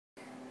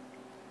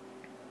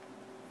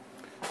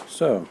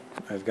So,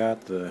 I've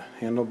got the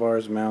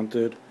handlebars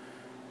mounted,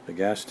 the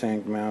gas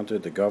tank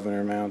mounted, the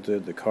governor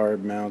mounted, the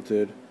carb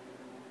mounted,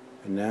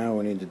 and now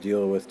we need to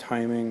deal with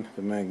timing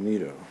the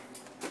Magneto.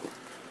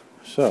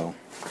 So,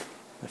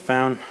 I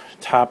found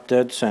top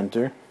dead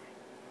center,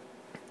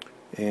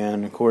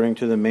 and according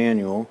to the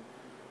manual,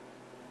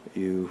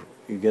 you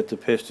get the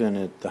piston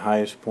at the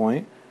highest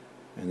point,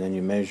 and then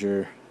you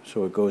measure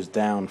so it goes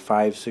down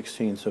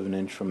 5/16 of an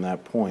inch from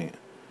that point.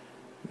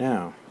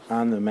 Now,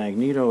 on the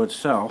Magneto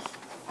itself,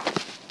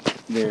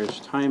 there's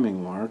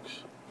timing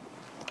marks,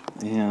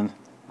 and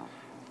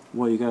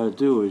what you got to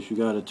do is you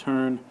got to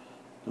turn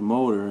the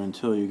motor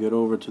until you get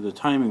over to the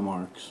timing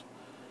marks,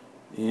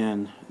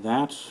 and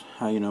that's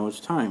how you know it's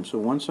timed. So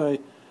once I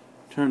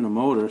turn the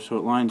motor so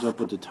it lines up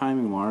with the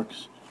timing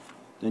marks,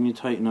 then you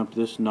tighten up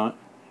this nut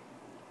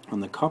on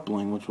the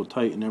coupling, which will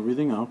tighten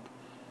everything up,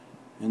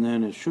 and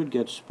then it should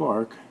get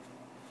spark.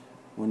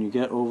 When you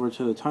get over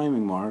to the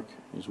timing mark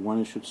is when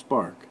it should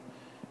spark,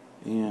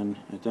 and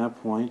at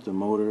that point the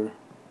motor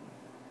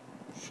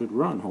should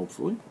run,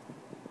 hopefully.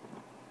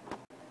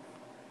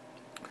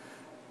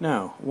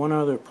 Now, one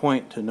other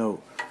point to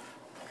note.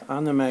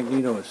 On the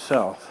Magneto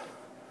itself,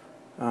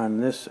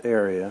 on this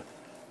area,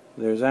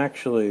 there's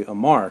actually a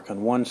mark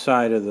on one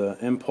side of the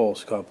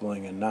impulse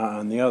coupling and not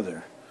on the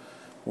other.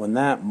 When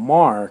that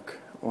mark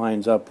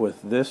lines up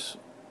with this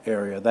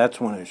area,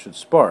 that's when it should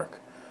spark.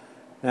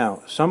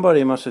 Now,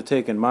 somebody must have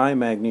taken my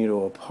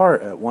Magneto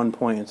apart at one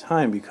point in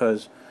time,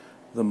 because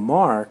the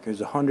mark is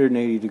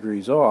 180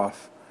 degrees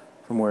off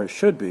from where it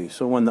should be.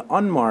 So when the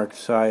unmarked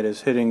side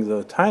is hitting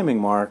the timing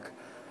mark,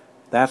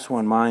 that's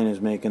when mine is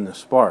making the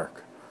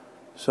spark.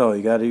 So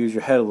you got to use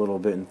your head a little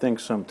bit and think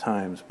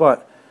sometimes.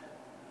 But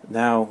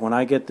now when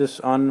I get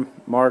this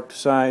unmarked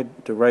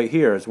side to right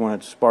here is when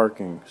it's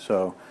sparking.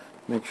 So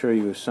make sure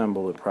you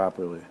assemble it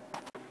properly.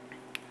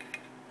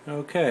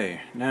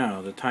 Okay,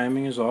 now the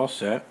timing is all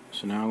set.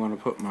 So now I'm going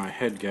to put my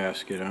head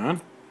gasket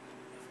on,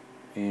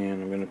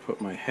 and I'm going to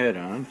put my head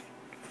on.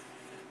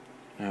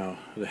 Now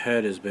the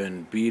head has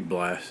been bead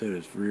blasted.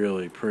 It's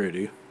really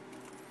pretty.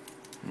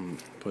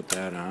 Put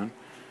that on.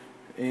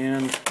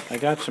 And I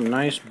got some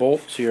nice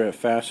bolts here at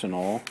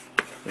Fastenal.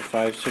 They're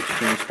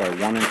 5/16 by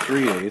 1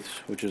 3/8,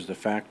 which is the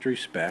factory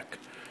spec.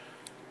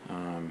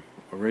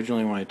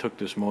 Originally, when I took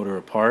this motor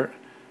apart,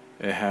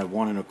 it had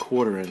 1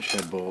 1/4 inch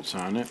head bolts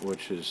on it,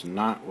 which is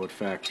not what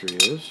factory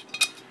is.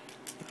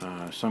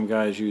 Some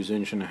guys use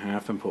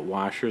 1.5 inch and put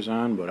washers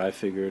on, but I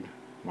figured,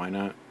 why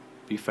not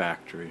be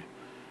factory?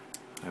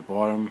 I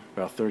bought them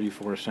about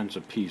 34 cents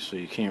a piece, so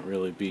you can't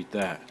really beat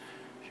that.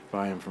 If you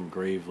buy them from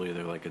Gravely,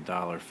 they're like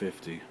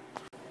 $1.50.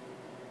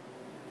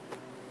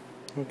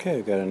 Okay,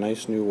 I've got a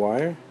nice new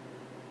wire,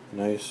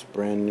 nice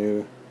brand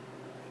new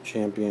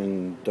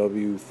Champion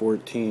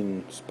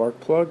W14 spark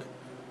plug,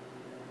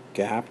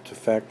 gap to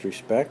factory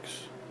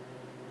specs.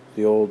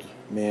 The old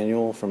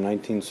manual from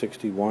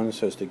 1961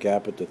 says to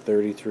gap it to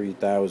 33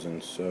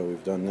 thousandths, so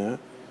we've done that.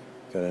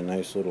 Got a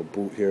nice little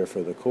boot here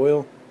for the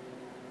coil,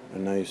 a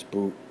nice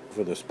boot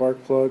for the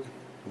spark plug,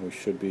 and we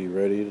should be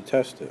ready to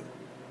test it.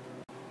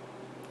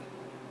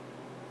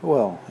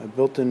 Well, I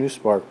built a new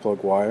spark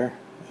plug wire,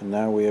 and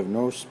now we have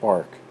no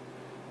spark.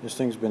 This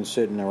thing's been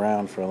sitting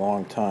around for a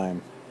long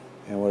time,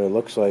 and what it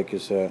looks like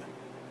is that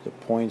the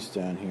points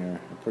down here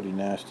are pretty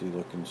nasty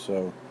looking,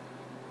 so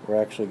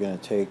we're actually going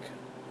to take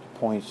the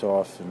points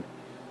off and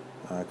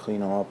clean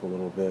them up a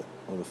little bit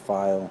with a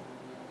file,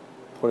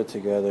 put it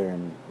together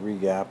and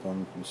re-gap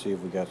them and see if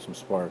we got some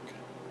spark.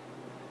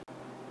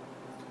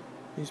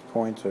 These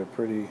points are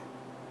pretty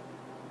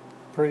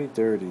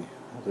dirty.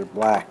 They're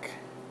black.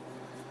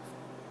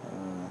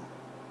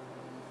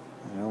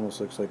 It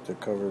almost looks like they're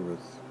covered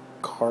with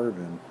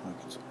carbon, like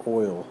it's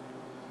oil.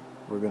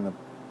 We're going to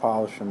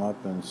polish them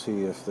up and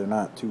see if they're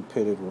not too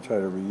pitted. We'll try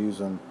to reuse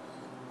them.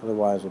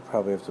 Otherwise, we'll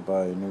probably have to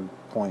buy new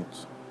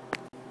points.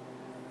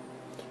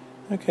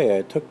 Okay,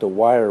 I took the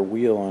wire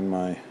wheel on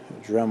my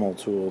Dremel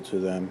tool to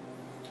them,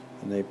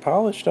 and they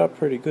polished up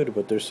pretty good,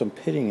 but there's some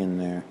pitting in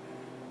there.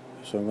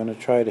 So I'm going to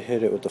try to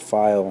hit it with the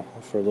file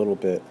for a little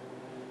bit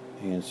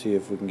and see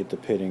if we can get the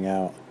pitting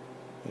out.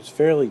 It's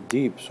fairly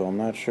deep, so I'm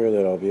not sure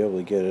that I'll be able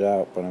to get it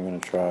out, but I'm going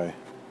to try.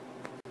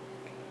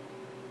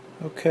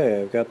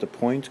 Okay, I've got the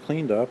points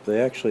cleaned up. They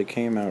actually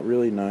came out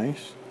really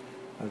nice.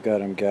 I've got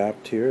them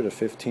gapped here to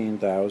 15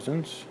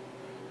 thousandths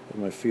with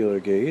my feeler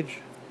gauge.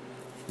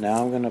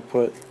 Now I'm going to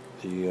put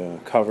the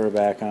cover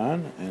back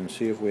on and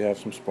see if we have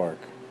some spark.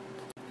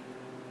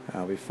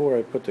 Now, before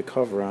I put the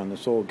cover on,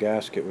 this old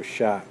gasket was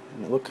shot,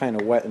 and it looked kind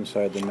of wet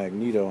inside the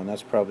Magneto, and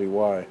that's probably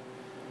why.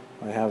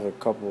 I have a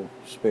couple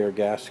spare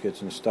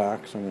gaskets in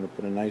stock, so I'm going to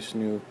put a nice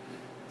new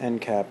end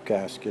cap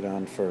gasket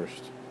on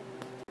first.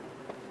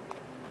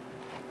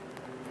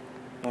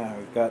 Now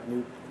we've got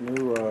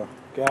new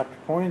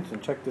gapped points,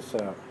 and check this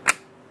out.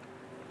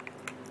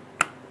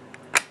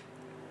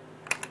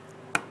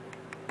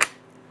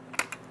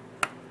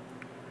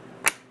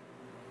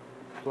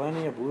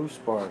 Plenty of blue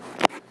spark.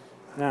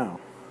 Now,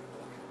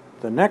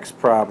 the next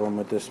problem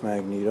with this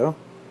Magneto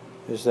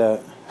is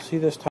that, see this